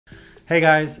Hey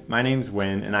guys, my name's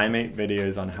Win and I make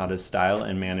videos on how to style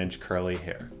and manage curly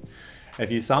hair.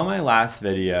 If you saw my last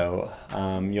video,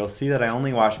 you'll see that I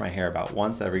only wash my hair about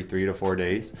once every 3 to 4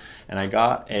 days, and I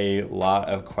got a lot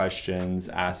of questions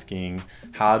asking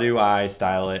how do I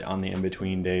style it on the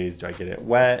in-between days, do I get it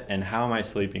wet, and how am I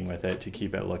sleeping with it to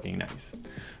keep it looking nice.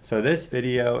 So this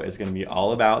video is going to be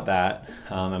all about that.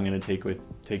 I'm going to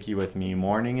take you with me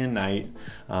morning and night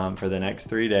for the next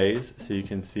 3 days, so you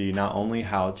can see not only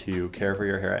how to care for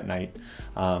your hair at night,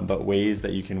 but ways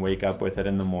that you can wake up with it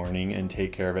in the morning and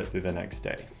take care of it through the next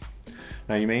day.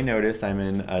 Now you may notice I'm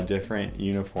in a different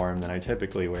uniform than I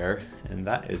typically wear, and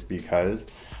that is because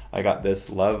I got this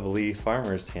lovely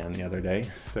farmer's tan the other day,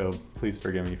 so please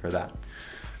forgive me for that.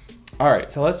 All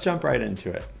right, so let's jump right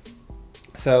into it.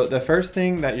 So the first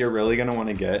thing that you're really going to want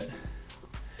to get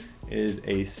is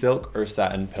a silk or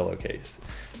satin pillowcase.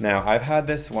 Now I've had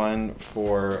this one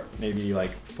for maybe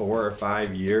like 4 or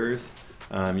 5 years.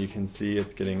 You can see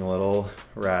it's getting a little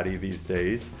ratty these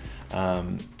days,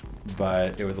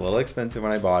 but it was a little expensive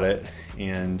when I bought it,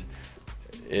 and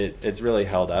it's really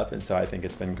held up, and so I think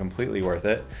it's been completely worth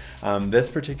it. This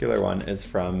particular one is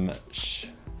from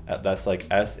that's like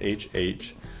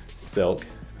SHH Silk,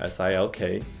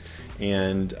 S-I-L-K.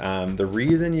 And the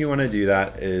reason you want to do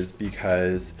that is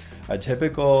because a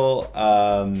typical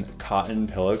cotton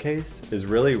pillowcase is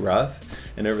really rough,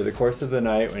 and over the course of the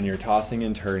night when you're tossing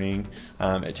and turning,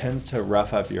 it tends to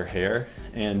rough up your hair.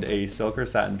 And a silk or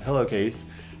satin pillowcase,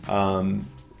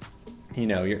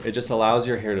 it just allows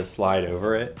your hair to slide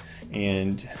over it,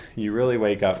 and you really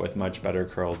wake up with much better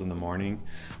curls in the morning.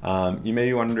 You may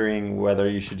be wondering whether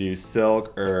you should use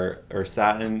silk or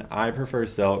satin. I prefer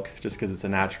silk just because it's a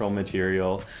natural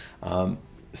material.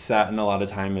 Satin a lot of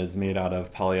time is made out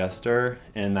of polyester,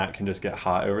 and that can just get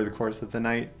hot over the course of the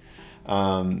night.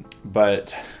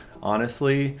 But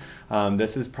honestly,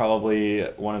 this is probably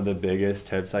one of the biggest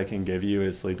tips I can give you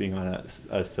is sleeping on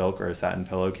a silk or a satin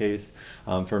pillowcase.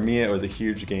 For me, it was a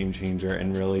huge game changer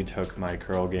and really took my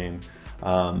curl game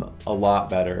a lot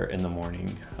better in the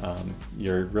morning.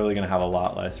 You're really gonna have a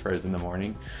lot less frizz in the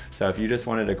morning. So if you just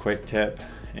wanted a quick tip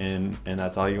and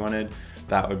that's all you wanted,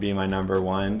 that would be my number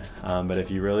one. But if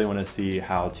you really wanna see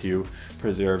how to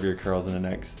preserve your curls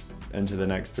into the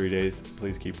next 3 days,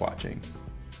 please keep watching.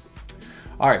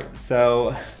 All right,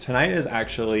 so tonight is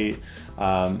actually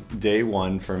day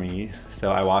one for me.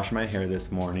 So I washed my hair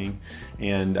this morning,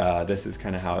 and this is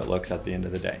kind of how it looks at the end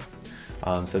of the day.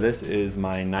 So this is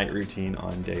my night routine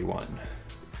on day one.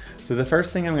 So the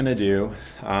first thing I'm gonna do,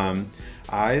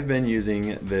 I've been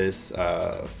using this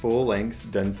full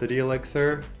length density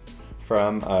elixir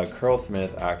from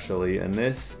Curlsmith actually, and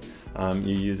this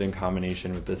you use in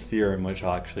combination with the serum, which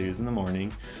I'll actually use in the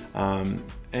morning.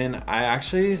 And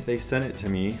they sent it to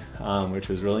me, which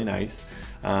was really nice.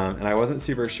 And I wasn't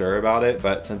super sure about it,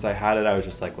 but since I had it, I was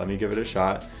just like, let me give it a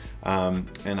shot.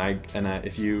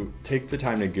 If you take the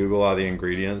time to Google all the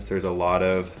ingredients, there's a lot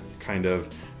of kind of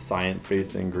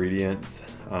science-based ingredients,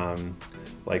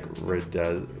 like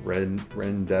Rendazole,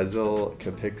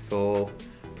 Capixyl,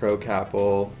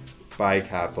 Procapil,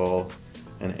 Bicapil,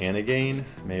 and Anagain.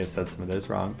 I may have said some of those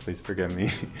wrong, please forgive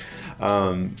me.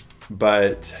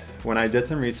 But when I did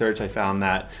some research, I found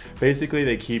that basically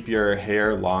they keep your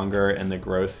hair longer in the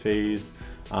growth phase.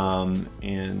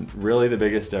 And really the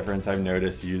biggest difference I've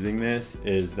noticed using this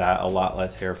is that a lot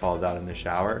less hair falls out in the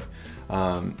shower.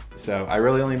 So I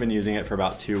really only been using it for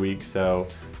about 2 weeks, so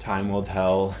time will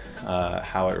tell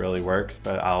how it really works,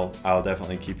 but I'll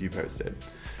definitely keep you posted.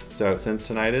 So since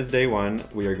tonight is day one,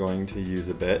 we are going to use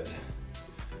a bit.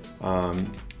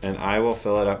 And I will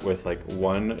fill it up with like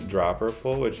 1 dropper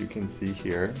full, which you can see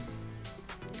here.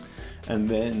 And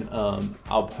then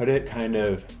I'll put it kind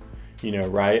of,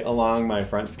 right along my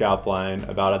front scalp line,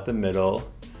 about at the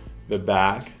middle, the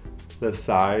back, the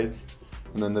sides,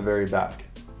 and then the very back.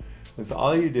 And so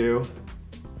all you do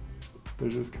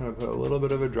is just kind of put a little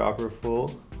bit of a dropper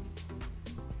full,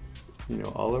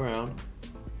 all around.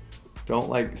 Don't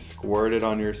like squirt it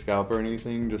on your scalp or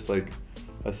anything, just like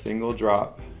a single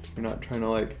drop. You're not trying to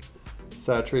like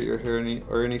saturate your hair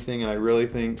or anything, and I really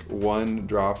think 1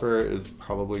 dropper is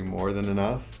probably more than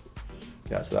enough.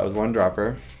 Yeah, so that was 1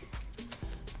 dropper.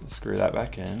 Screw that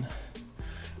back in.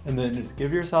 And then just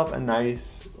give yourself a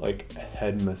nice like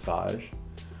head massage.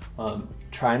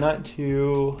 Try not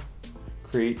to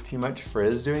create too much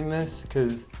frizz doing this,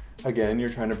 because again, you're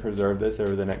trying to preserve this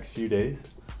over the next few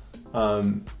days.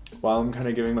 While I'm kind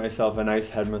of giving myself a nice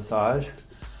head massage,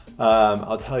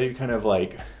 I'll tell you kind of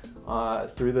like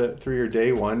through your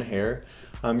day one hair,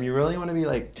 you really want to be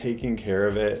like taking care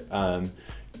of it.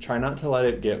 Try not to let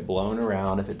it get blown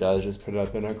around. If it does, just put it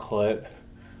up in a clip.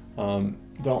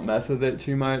 Don't mess with it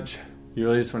too much. You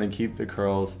really just want to keep the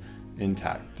curls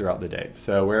intact throughout the day.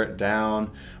 So wear it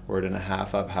down, wear it in a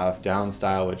half up, half down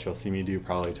style, which you'll see me do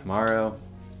probably tomorrow.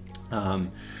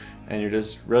 And you're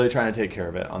just really trying to take care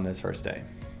of it on this first day.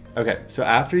 Okay, so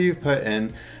after you've put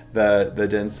in the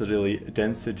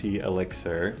density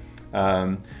elixir,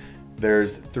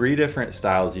 there's 3 different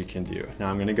styles you can do. Now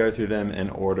I'm gonna go through them in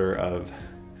order of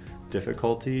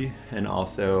difficulty and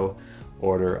also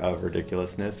order of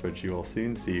ridiculousness, which you will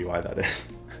soon see why that is.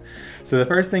 So the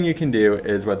first thing you can do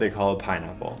is what they call a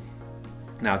pineapple.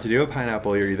 Now to do a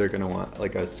pineapple, you're either gonna want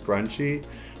like a scrunchie.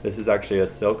 This is actually a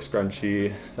silk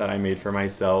scrunchie that I made for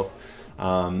myself.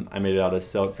 I made it out of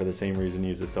silk for the same reason you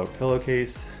use a silk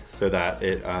pillowcase so that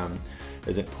it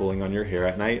isn't pulling on your hair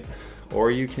at night.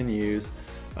 Or you can use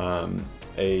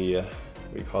we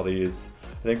call these,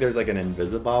 I think there's like an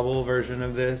Invisibobble version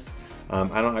of this.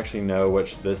 I don't actually know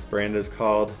which this brand is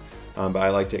called, but I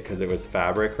liked it because it was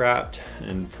fabric wrapped,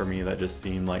 and for me that just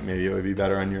seemed like maybe it would be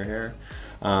better on your hair.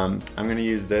 I'm gonna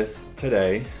use this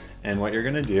today, and what you're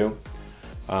gonna do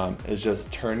is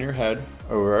just turn your head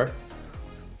over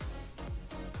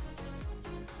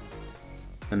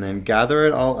and then gather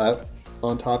it all up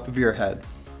on top of your head.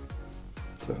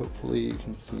 So hopefully you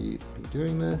can see me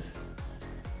doing this.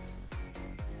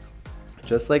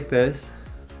 Just like this.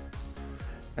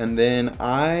 And then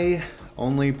I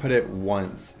only put it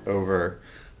once over.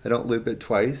 I don't loop it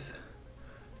twice.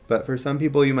 But for some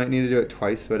people you might need to do it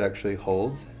twice so it actually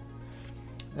holds.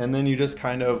 And then you just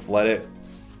kind of let it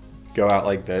go out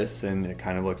like this, and it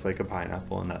kind of looks like a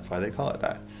pineapple, and that's why they call it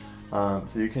that.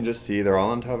 So you can just see they're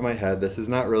all on top of my head. This is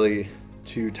not really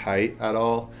too tight at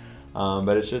all,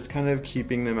 but it's just kind of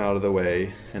keeping them out of the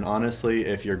way. And honestly,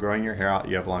 if you're growing your hair out,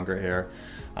 you have longer hair,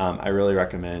 I really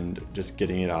recommend just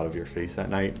getting it out of your face at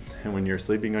night. And when you're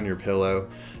sleeping on your pillow,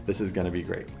 this is gonna be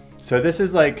great. So this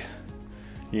is like,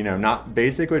 you know, not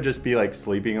basic would just be like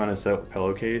sleeping on a silk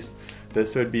pillowcase.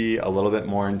 This would be a little bit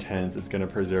more intense. It's gonna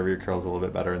preserve your curls a little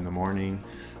bit better in the morning.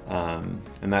 And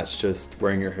that's just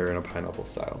wearing your hair in a pineapple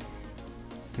style.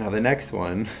 Now the next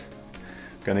one,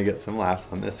 I'm gonna get some laughs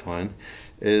on this one,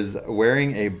 is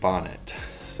wearing a bonnet.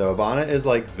 So a bonnet is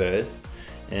like this,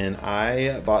 and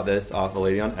I bought this off a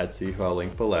lady on Etsy who I'll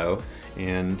link below.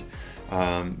 And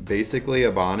basically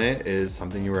a bonnet is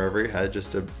something you wear over your head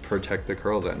just to protect the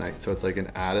curls at night. So it's like an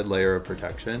added layer of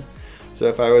protection. So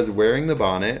if I was wearing the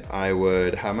bonnet, I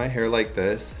would have my hair like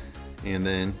this, and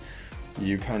then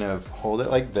you kind of hold it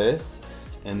like this,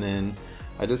 and then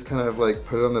I just kind of like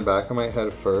put it on the back of my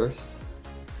head first,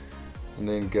 and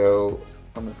then go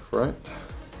on the front,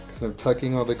 kind of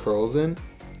tucking all the curls in.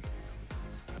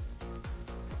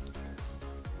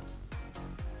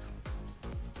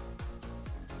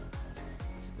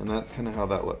 And that's kind of how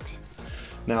that looks.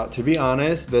 Now, to be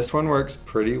honest, this one works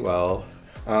pretty well.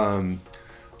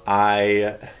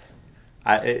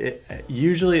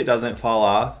 Usually it doesn't fall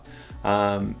off,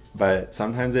 but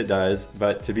sometimes it does.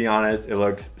 But to be honest, it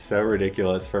looks so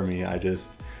ridiculous for me. I just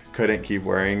couldn't keep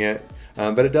wearing it,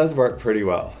 but it does work pretty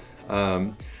well.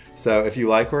 So if you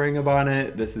like wearing a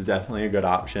bonnet, this is definitely a good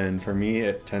option. For me,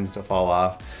 it tends to fall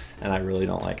off, and I really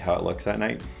don't like how it looks at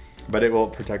night, but it will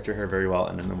protect your hair very well,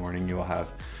 and in the morning you will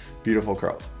have beautiful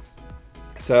curls.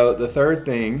 So the third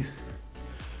thing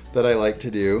that I like to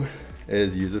do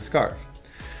is use a scarf.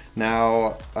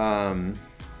 Now,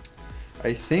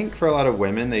 I think for a lot of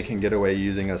women, they can get away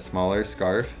using a smaller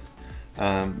scarf.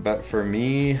 But for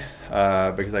me,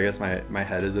 because I guess my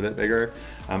head is a bit bigger,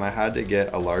 I had to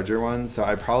get a larger one. So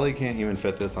I probably can't even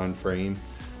fit this on frame.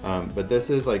 But this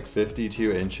is like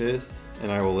 52 inches,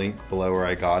 and I will link below where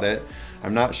I got it.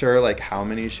 I'm not sure like how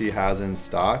many she has in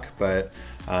stock, but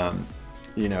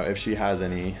you know, if she has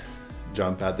any,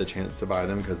 jump at the chance to buy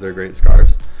them because they're great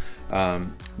scarves.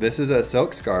 This is a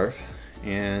silk scarf,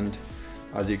 and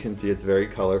as you can see, it's very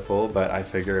colorful, but I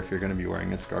figure if you're gonna be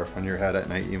wearing a scarf on your head at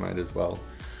night, you might as well,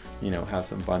 you know, have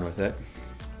some fun with it.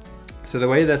 So the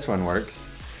way this one works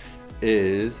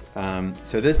is,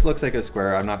 so this looks like a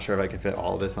square. I'm not sure if I can fit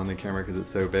all of this on the camera because it's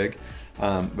so big,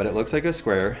 but it looks like a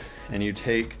square, and you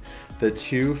take the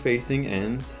two facing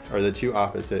ends, or the two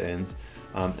opposite ends,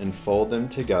 and fold them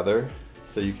together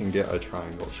so you can get a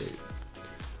triangle shape.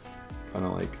 Kind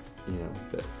of like, you know,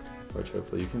 this, which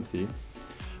hopefully you can see.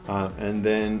 And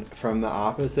then from the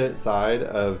opposite side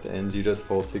of the ends you just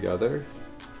fold together,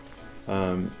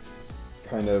 kind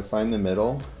of find the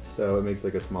middle, so it makes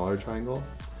like a smaller triangle.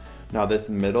 Now this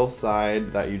middle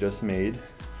side that you just made,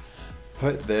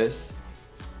 put this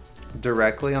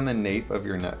directly on the nape of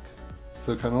your neck.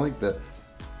 So kind of like this.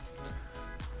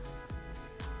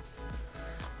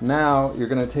 Now you're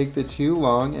gonna take the two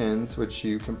long ends, which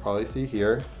you can probably see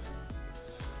here,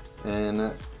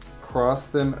 and cross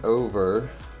them over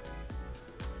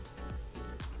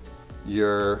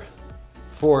your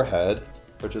forehead,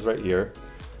 which is right here,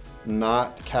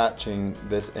 not catching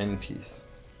this end piece.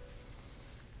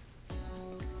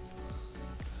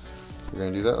 We're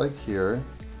gonna do that like here.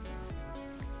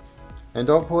 And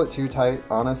don't pull it too tight.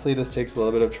 Honestly, this takes a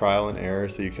little bit of trial and error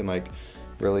so you can like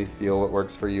really feel what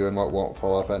works for you and what won't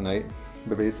fall off at night.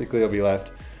 But basically you'll be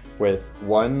left with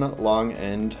one long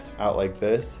end out like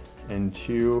this and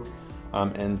two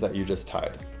ends that you just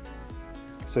tied.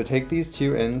 So take these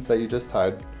two ends that you just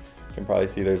tied. You can probably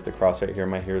see there's the cross right here.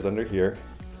 My hair is under here.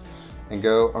 And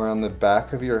go around the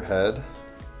back of your head.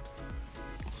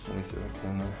 Let me see if I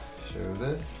can show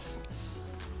this.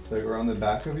 So go around the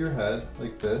back of your head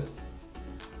like this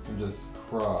and just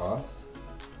cross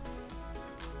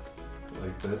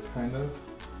like this kind of.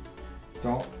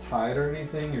 Don't tie it or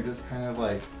anything, you're just kind of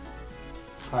like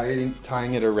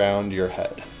tying it around your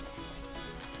head.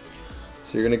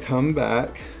 So you're gonna come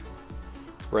back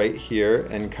right here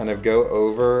and kind of go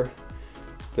over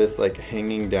this like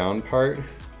hanging down part,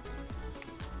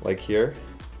 like here.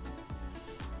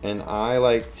 And I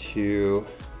like to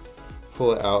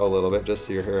pull it out a little bit just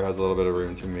so your hair has a little bit of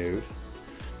room to move.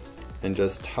 And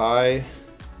just tie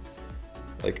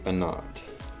like a knot,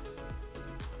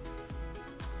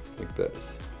 like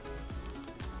this.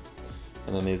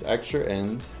 And then these extra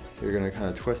ends, you're gonna kind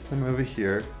of twist them over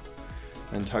here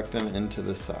and tuck them into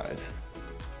the side.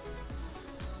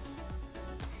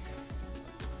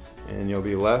 And you'll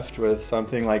be left with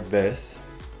something like this,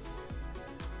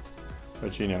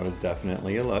 which you know is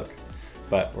definitely a look,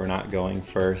 but we're not going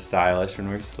for stylish when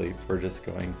we're asleep, we're just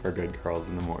going for good curls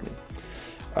in the morning.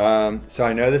 So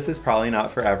I know this is probably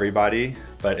not for everybody,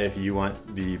 but if you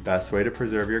want the best way to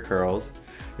preserve your curls,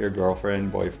 your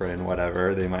girlfriend, boyfriend,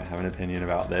 whatever, they might have an opinion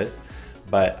about this,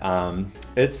 but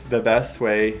it's the best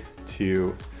way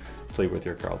to sleep with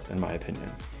your curls, in my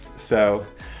opinion. So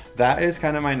that is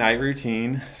kind of my night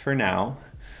routine for now.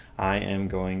 I am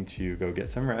going to go get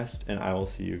some rest and I will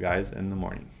see you guys in the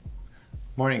morning.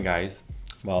 Morning, guys.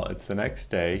 Well, it's the next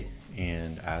day,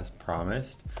 and as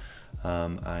promised,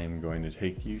 I'm going to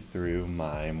take you through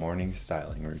my morning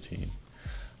styling routine.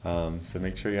 So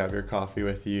make sure you have your coffee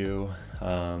with you,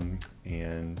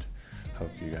 and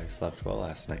hope you guys slept well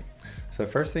last night. So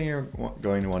first thing you're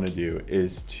going to want to do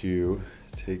is to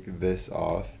take this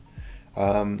off.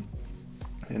 And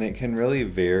it can really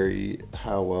vary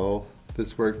how well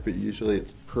this worked, but usually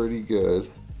it's pretty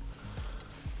good.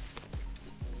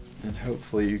 And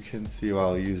hopefully you can see while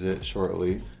I'll use it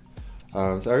shortly.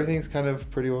 So everything's kind of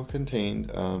pretty well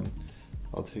contained.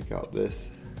 I'll take out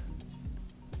this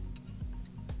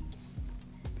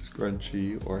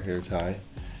scrunchie or hair tie.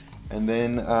 And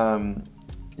then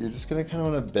you're just gonna kind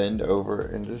of want to bend over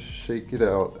and just shake it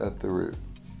out at the root.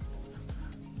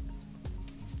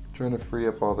 Trying to free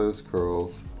up all those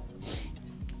curls.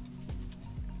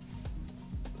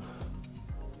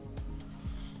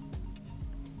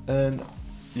 And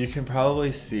you can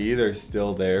probably see they're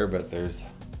still there, but there's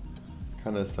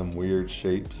kind of some weird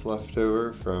shapes left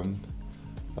over from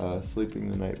sleeping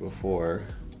the night before.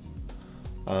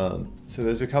 So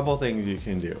there's a couple things you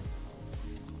can do.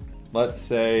 Let's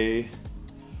say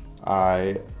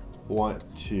I want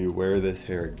to wear this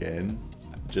hair again,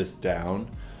 just down.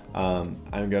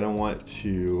 I'm gonna want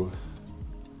to,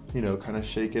 you know, kind of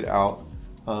shake it out.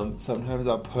 Sometimes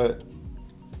I'll put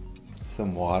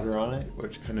some water on it,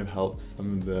 which kind of helps some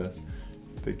of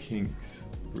the kinks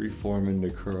reform into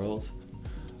curls.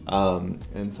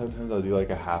 And sometimes I'll do like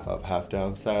a half up, half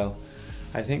down style.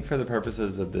 I think for the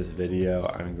purposes of this video,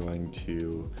 I'm going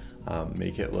to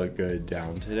make it look good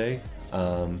down today.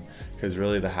 Because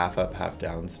really the half up, half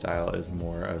down style is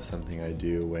more of something I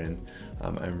do when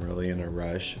I'm really in a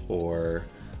rush, or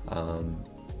I'm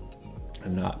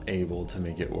not able to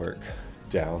make it work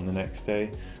down the next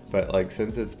day. But like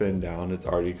since it's been down, it's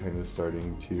already kind of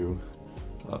starting to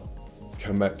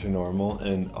come back to normal,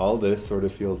 and all this sort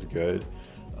of feels good.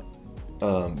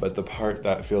 But the part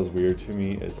that feels weird to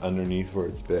me is underneath, where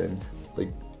it's been like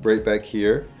right back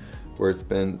here where it's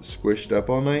been squished up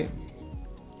all night.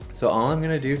 So all I'm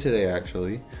gonna do today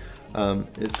actually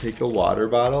is take a water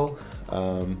bottle.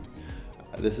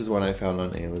 This is one I found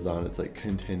on Amazon. It's like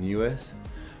continuous.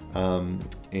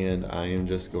 And I am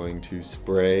just going to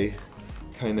spray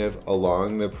kind of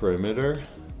along the perimeter,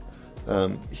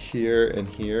 here and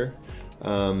here,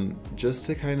 just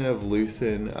to kind of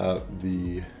loosen up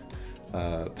the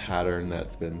pattern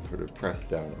that's been sort of pressed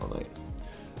down all night.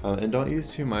 And don't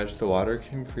use too much. The water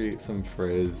can create some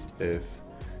frizz if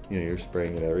you're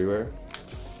spraying it everywhere.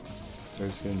 So I'm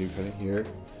just gonna do kind of here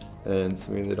and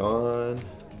smooth it on,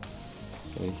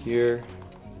 and here.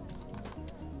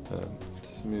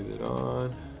 Smooth it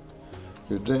on,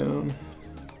 go down.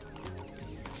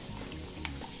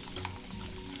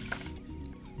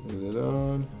 Smooth it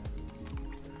on.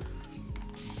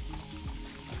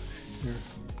 Here,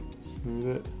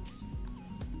 smooth it.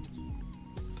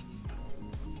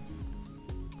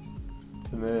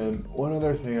 And then one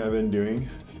other thing I've been doing,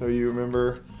 so you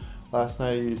remember last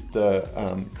night I used the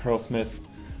Curlsmith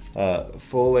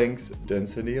full length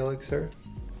density elixir.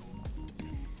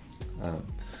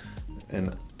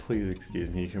 And please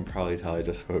excuse me, you can probably tell I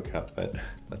just woke up, but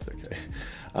that's okay.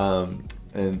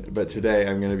 But today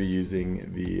I'm going to be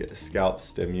using the Scalp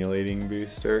Stimulating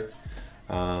Booster.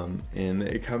 And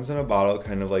it comes in a bottle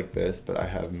kind of like this, but I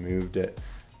have moved it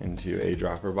into a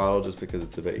dropper bottle just because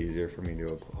it's a bit easier for me to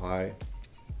apply.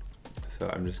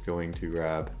 So I'm just going to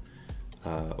grab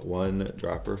one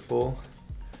dropper full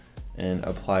and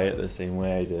apply it the same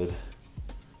way I did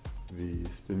the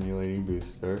Stimulating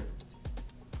Booster.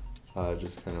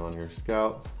 Just kind of on your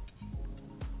scalp,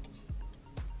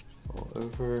 all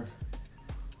over,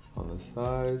 on the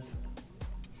sides,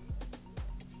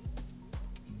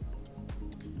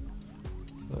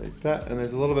 like that. And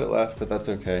there's a little bit left, but that's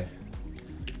okay.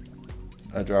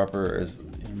 A dropper is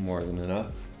more than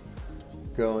enough.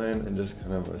 Go in and just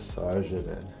kind of massage it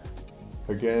in.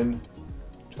 Again,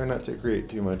 try not to create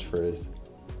too much frizz.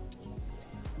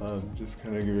 Just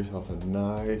kind of give yourself a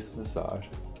nice massage.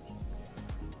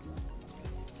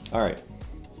 All right,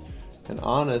 and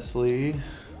honestly,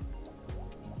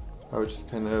 I would just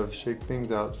kind of shake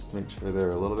things out just to make sure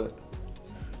they're a little bit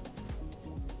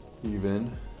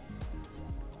even.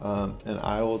 And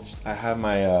I have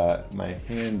my my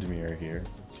hand mirror here,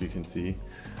 so you can see.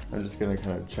 I'm just gonna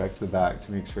kind of check the back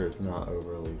to make sure it's not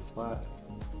overly flat.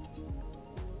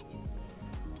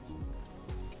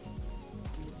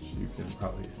 Which you can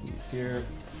probably see here.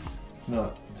 It's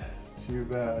not too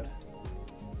bad.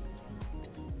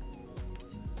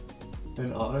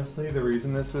 And honestly, the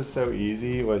reason this was so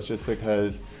easy was just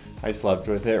because I slept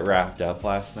with it wrapped up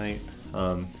last night.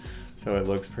 So it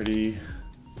looks pretty,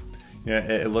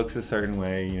 it looks a certain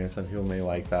way. Some people may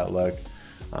like that look,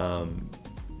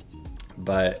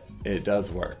 but it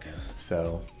does work.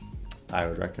 So I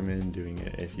would recommend doing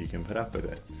it if you can put up with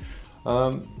it.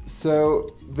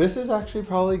 So this is actually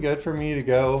probably good for me to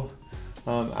go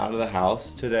out of the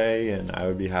house today, and I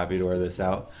would be happy to wear this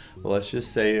out. But let's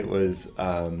just say it was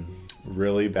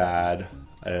really bad,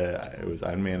 it was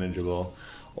unmanageable,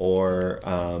 or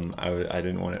I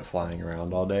didn't want it flying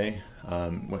around all day.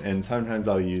 And sometimes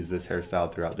I'll use this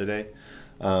hairstyle throughout the day.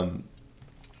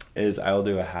 Is I'll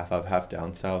do a half up, half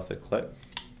down style with a clip.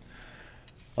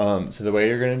 So the way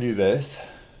you're gonna do this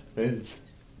is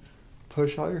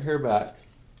push all your hair back,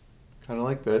 kind of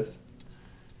like this,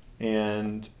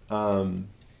 and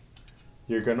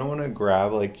you're gonna want to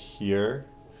grab like here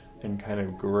and kind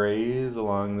of graze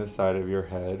along the side of your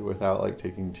head without like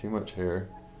taking too much hair,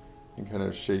 and kind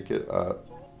of shake it up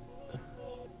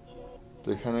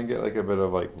to kind of get like a bit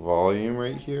of like volume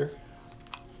right here.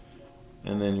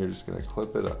 And then you're just gonna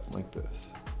clip it up like this.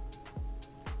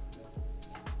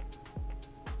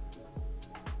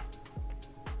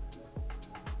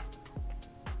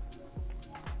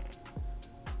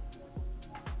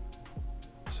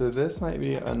 So this might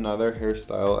be another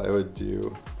hairstyle I would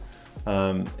do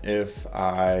if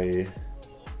I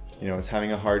was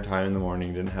having a hard time in the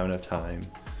morning, didn't have enough time,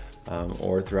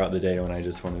 or throughout the day when I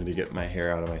just wanted to get my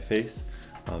hair out of my face.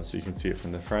 So you can see it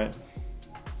from the front,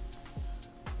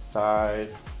 side,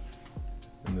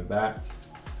 and the back.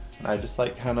 And I just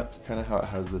like kind of how it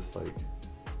has this like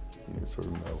sort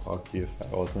of mohawky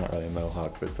effect. Well, it's not really a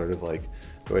mohawk, but sort of like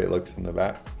the way it looks in the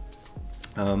back.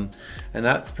 And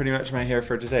that's pretty much my hair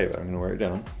for today, but I'm gonna wear it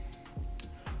down.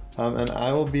 And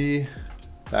I will be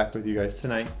back with you guys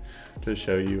tonight to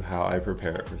show you how I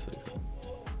prepare it for sleeping.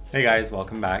 Hey guys,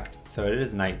 welcome back. So it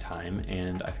is nighttime,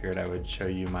 and I figured I would show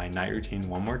you my night routine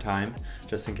one more time,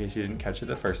 just in case you didn't catch it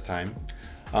the first time.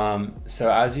 So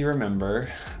as you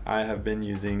remember, I have been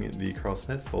using the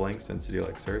Curlsmith Full Length Density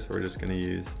Elixir, so we're just gonna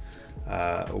use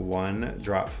one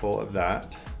drop full of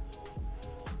that.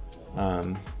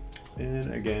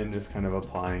 And again, just kind of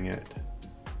applying it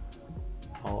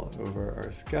all over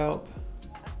our scalp.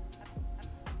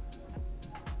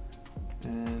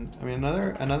 And I mean,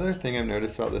 another thing I've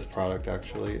noticed about this product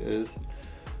actually is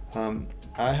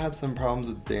I had some problems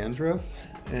with dandruff,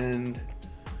 and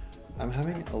I'm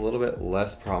having a little bit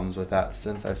less problems with that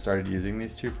since I've started using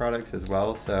these two products as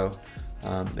well. So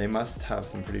they must have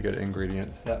some pretty good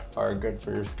ingredients that are good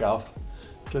for your scalp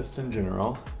just in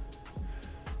general.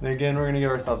 And again, we're gonna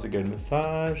give ourselves a good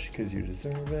massage because you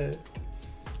deserve it.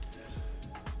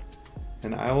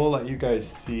 And I will let you guys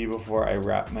see before I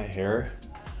wrap my hair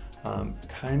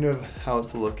kind of how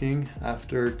it's looking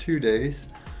after 2 days.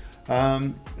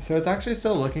 So it's actually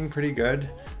still looking pretty good.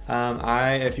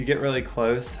 If you get really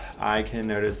close, I can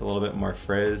notice a little bit more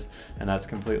frizz, and that's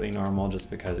completely normal just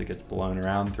because it gets blown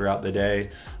around throughout the day.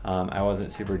 I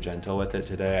wasn't super gentle with it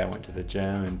today. I went to the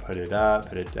gym and put it up,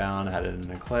 put it down, had it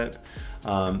in a clip.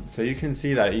 So you can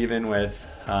see that even with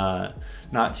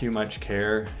not too much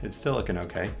care, it's still looking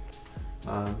okay.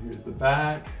 Here's the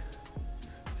back,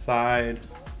 side,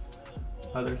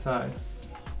 other side.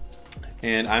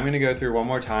 And I'm gonna go through one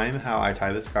more time how I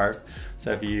tie the scarf.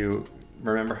 So if you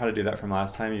remember how to do that from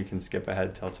last time, you can skip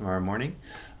ahead till tomorrow morning.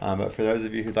 But for those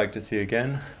of you who'd like to see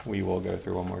again, we will go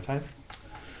through one more time.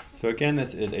 So again,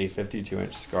 this is a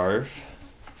 52-inch scarf.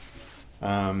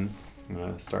 I'm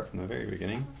gonna start from the very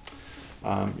beginning.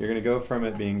 You're gonna go from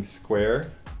it being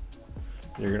square.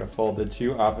 You're gonna fold the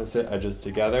two opposite edges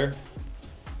together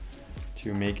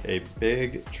to make a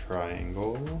big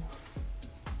triangle.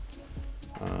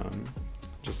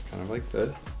 Just kind of like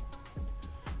this.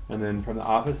 And then from the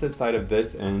opposite side of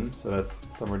this end, so that's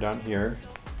somewhere down here,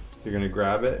 you're gonna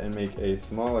grab it and make a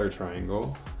smaller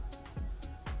triangle,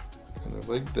 kind of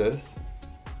like this.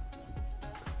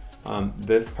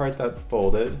 This part that's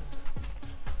folded,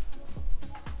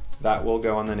 that will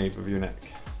go on the nape of your neck.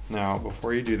 Now,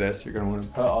 before you do this, you're gonna wanna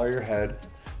put all your hair,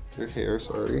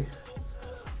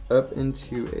 up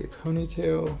into a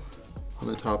ponytail on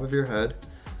the top of your head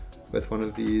with one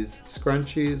of these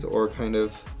scrunchies or kind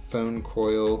of phone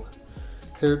coil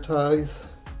hair ties.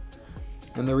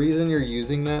 And the reason you're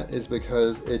using that is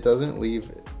because it doesn't leave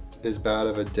as bad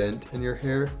of a dent in your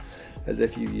hair as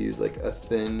if you use like a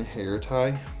thin hair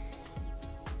tie.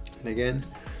 And again,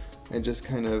 I just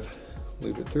kind of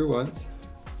loop it through once.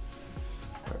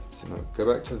 All right, so now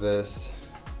go back to this,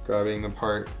 grabbing the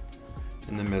part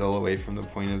in the middle away from the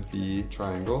point of the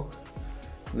triangle,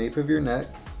 nape of your neck.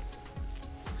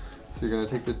 So you're gonna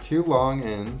take the two long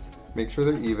ends, make sure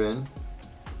they're even,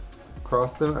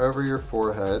 cross them over your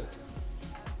forehead,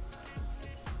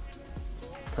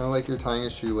 kind of like you're tying a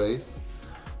shoelace,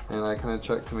 and I kind of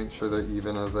check to make sure they're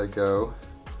even as I go.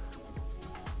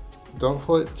 Don't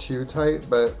pull it too tight,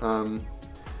 but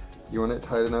you want it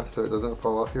tight enough so it doesn't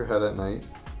fall off your head at night.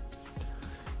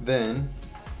 Then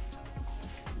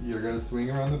you're gonna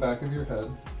swing around the back of your head,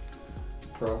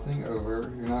 crossing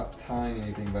over. You're not tying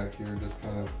anything back here, just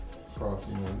kind of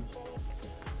crossing them.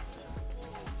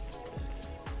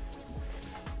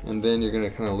 And then you're gonna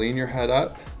kind of lean your head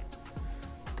up,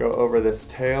 go over this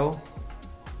tail,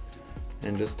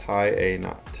 and just tie a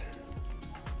knot.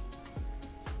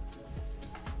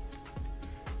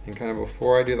 And kind of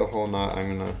before I do the whole knot,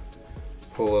 I'm gonna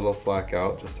pull a little slack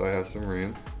out just so I have some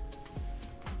room.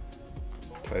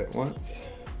 Tie it once,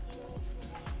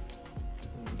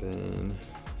 and then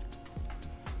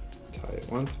tie it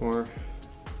once more.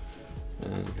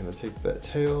 And you're gonna take that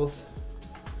tails,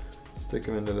 stick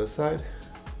them into this side,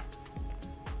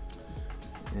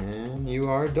 and you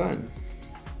are done.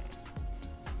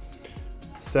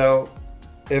 So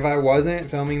if I wasn't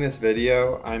filming this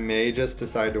video, I may just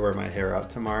decide to wear my hair up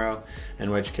tomorrow, in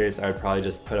which case I would probably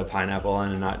just put a pineapple on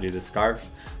and not do the scarf.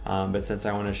 But since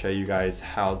I want to show you guys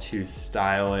how to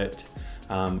style it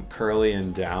curly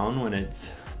and down when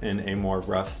it's in a more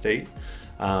rough state,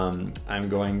 I'm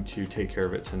going to take care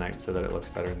of it tonight so that it looks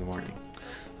better in the morning.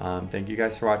 Thank you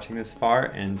guys for watching this far,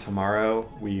 and tomorrow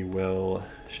we will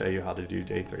show you how to do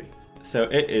day 3. So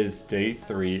it is day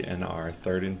 3 and our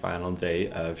third and final day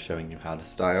of showing you how to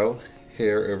style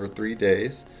hair over 3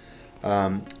 days.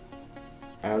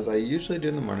 As I usually do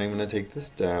in the morning, I'm going to take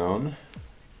this down.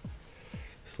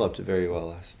 Slept very well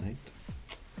last night.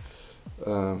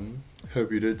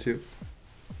 Hope you did too.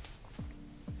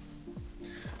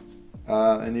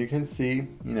 And you can see,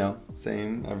 you know,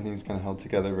 same, everything's kind of held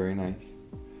together very nice.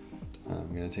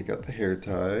 I'm going to take out the hair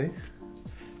tie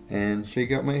and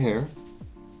shake out my hair.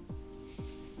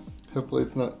 Hopefully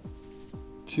it's not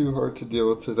too hard to deal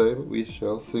with today, but we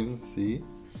shall soon see.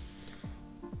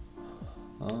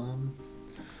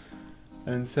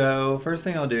 And so first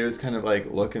thing I'll do is kind of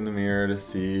like look in the mirror to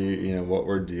see, you know, what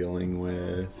we're dealing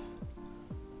with.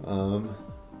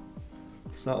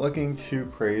 It's not looking too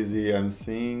crazy. I'm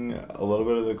seeing a little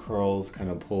bit of the curls kind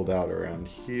of pulled out around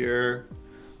here,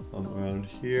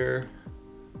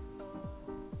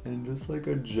 and just like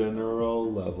a general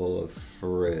level of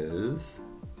frizz.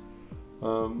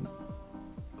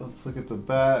 Let's look at the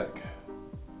back.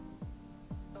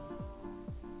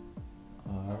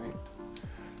 All right.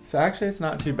 So actually it's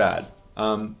not too bad.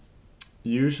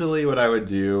 Usually what I would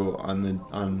do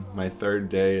on my third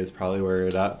day is probably wear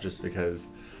it up, just because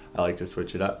I like to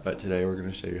switch it up, but today we're going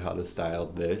to show you how to style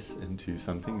this into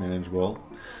something manageable.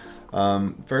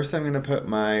 First I'm going to put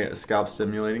my scalp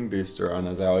stimulating booster on,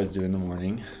 as I always do in the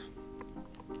morning.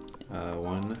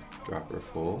 1 dropper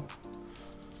full.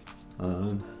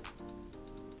 I'll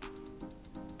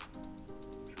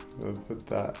put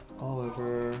that all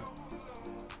over.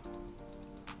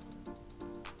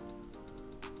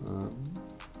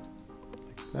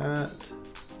 Like that.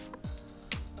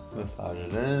 Massage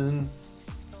it in.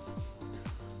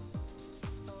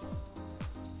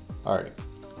 Alright,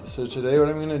 so today what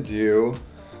I'm gonna do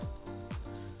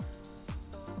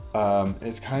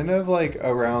is kind of like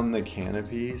around the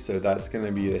canopy, so that's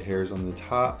gonna be the hairs on the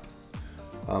top,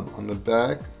 on the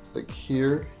back, like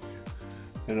here,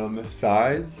 and on the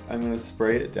sides, I'm gonna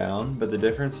spray it down, but the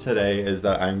difference today is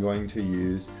that I'm going to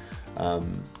use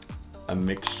a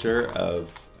mixture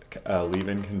of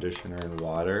leave-in conditioner and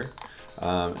water.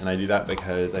 And I do that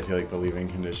because I feel like the leave-in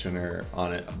conditioner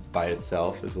on it by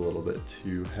itself is a little bit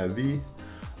too heavy.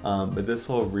 But this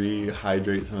will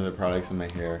rehydrate some of the products in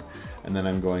my hair. And then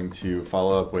I'm going to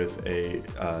follow up with a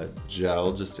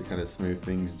gel just to kind of smooth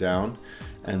things down.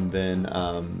 And then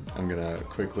I'm gonna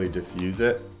quickly diffuse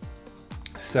it.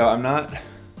 So I'm not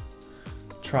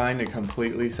trying to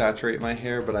completely saturate my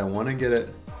hair, but I wanna get it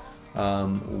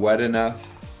wet enough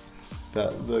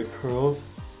that the curls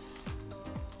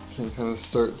can kind of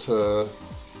start to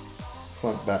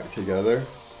clump back together.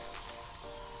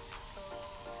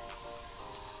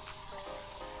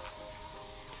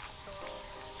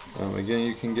 Again,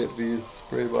 you can get these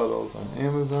spray bottles on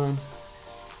Amazon.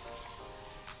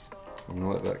 I'm gonna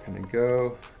let that kind of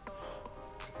go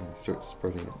and start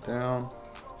spreading it down.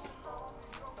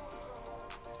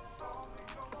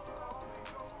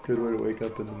 Good way to wake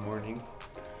up in the morning.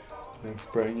 And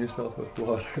spraying yourself with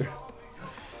water.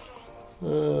 I'm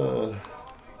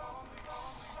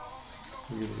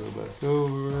gonna go back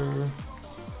over.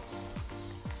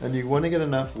 And you want to get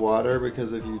enough water,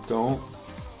 because if you don't,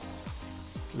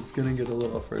 it's gonna get a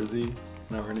little frizzy.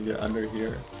 Now we're gonna get under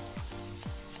here.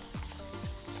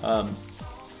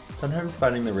 Sometimes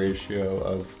finding the ratio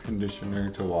of conditioner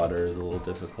to water is a little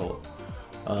difficult.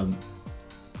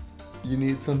 You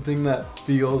need something that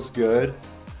feels good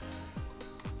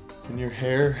in your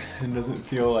hair and doesn't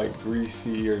feel like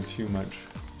greasy or too much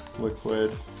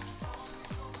liquid.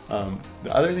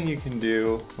 The other thing you can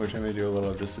do, which I'm going to do a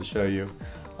little just to show you,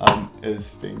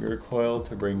 is finger coil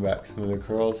to bring back some of the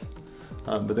curls.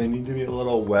 But they need to be a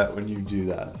little wet when you do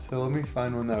that. So let me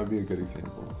find one that would be a good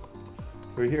example.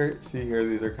 So here, see here,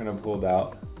 these are kind of pulled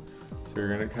out. So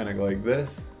you're going to kind of go like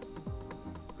this,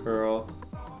 curl,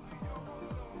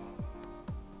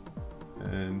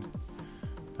 and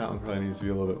that one probably needs to be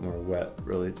a little bit more wet,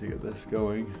 really, to get this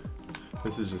going.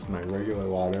 This is just my regular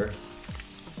water.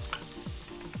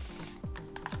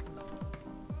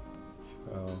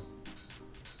 So,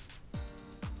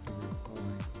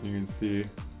 you can see it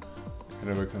kind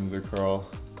of becomes a curl.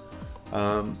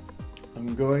 I'm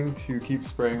going to keep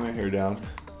spraying my hair down.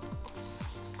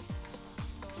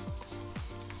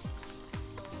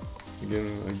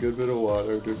 Again, a good bit of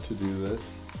water to do this.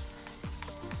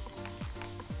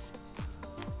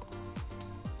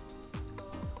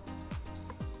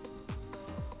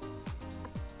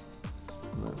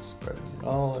 I'm spreading it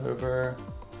all over.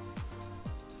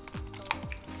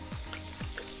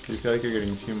 If you feel like you're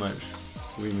getting too much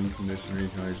leave-in conditioner, you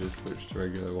can always just switch to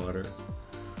regular water.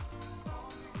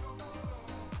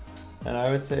 And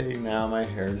I would say now my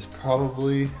hair is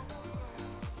probably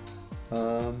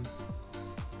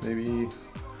maybe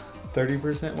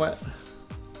 30% wet.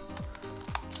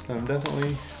 So I'm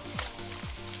definitely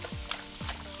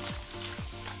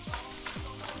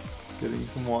getting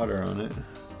some water on it.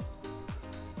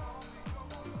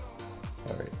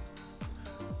 Alright.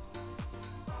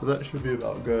 So that should be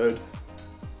about good.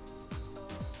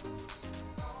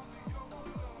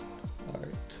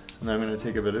 Alright. And I'm going to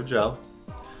take a bit of gel.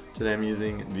 Today I'm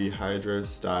using the Hydro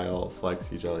Style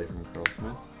Flexi Jelly from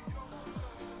Curlsmith.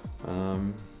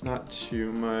 Not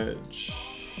too much,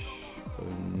 but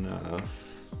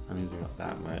enough. I'm using not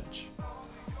that much.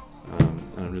 And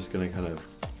I'm just gonna kind of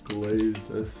glaze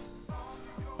this.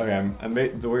 Okay,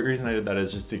 the reason I did that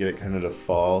is just to get it kind of to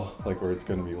fall, like where it's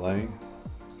gonna be laying.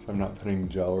 So I'm not putting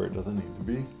gel where it doesn't need to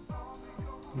be.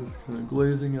 I'm just kind of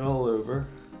glazing it all over.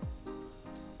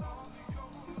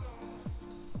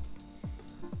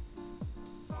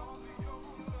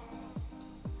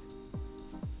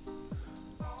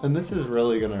 And this is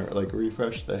really gonna like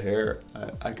refresh the hair.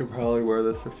 I could probably wear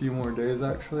this for a few more days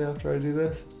actually after I do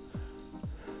this.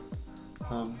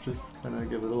 Just kind of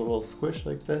give it a little squish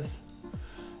like this.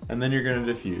 And then you're gonna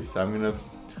diffuse. So I'm gonna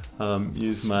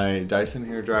use my Dyson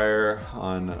hair dryer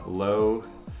on low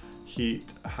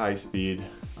heat, high speed,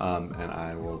 and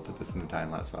I will put this in the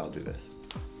time lapse while I'll do this.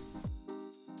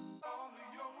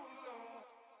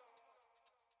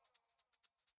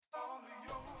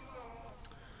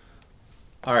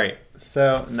 All right,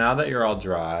 so now that you're all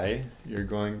dry, you're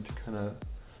going to kind of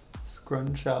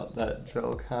scrunch out that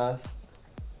gel cast.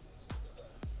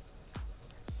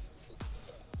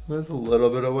 There's a little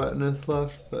bit of wetness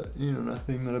left, but you know,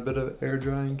 nothing that a bit of air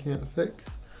drying can't fix.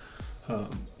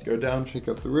 Go down, shake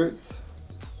up the roots.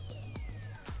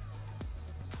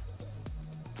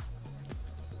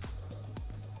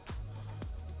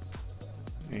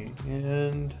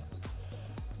 And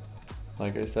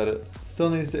like I said, it still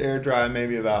needs to air dry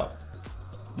maybe about,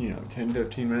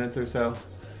 10-15 minutes or so.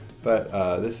 But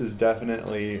this is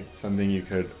definitely something you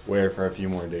could wear for a few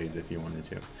more days if you wanted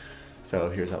to. So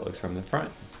here's how it looks from the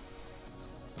front.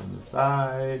 On the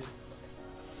side.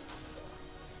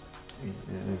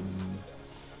 And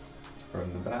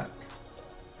from the back.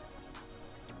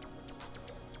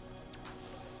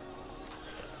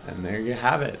 And there you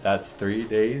have it. That's 3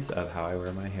 days of how I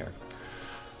wear my hair.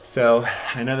 So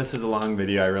I know this was a long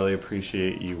video. I really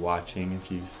appreciate you watching.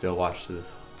 If you still watched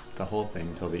the whole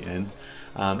thing till the end.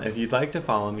 If you'd like to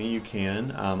follow me, you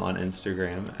can on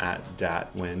Instagram at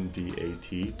datwin,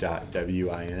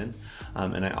 dat.win.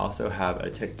 And I also have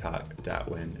a TikTok,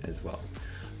 datwin, as well.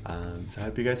 So I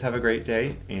hope you guys have a great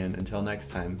day, and until next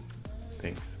time,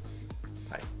 thanks.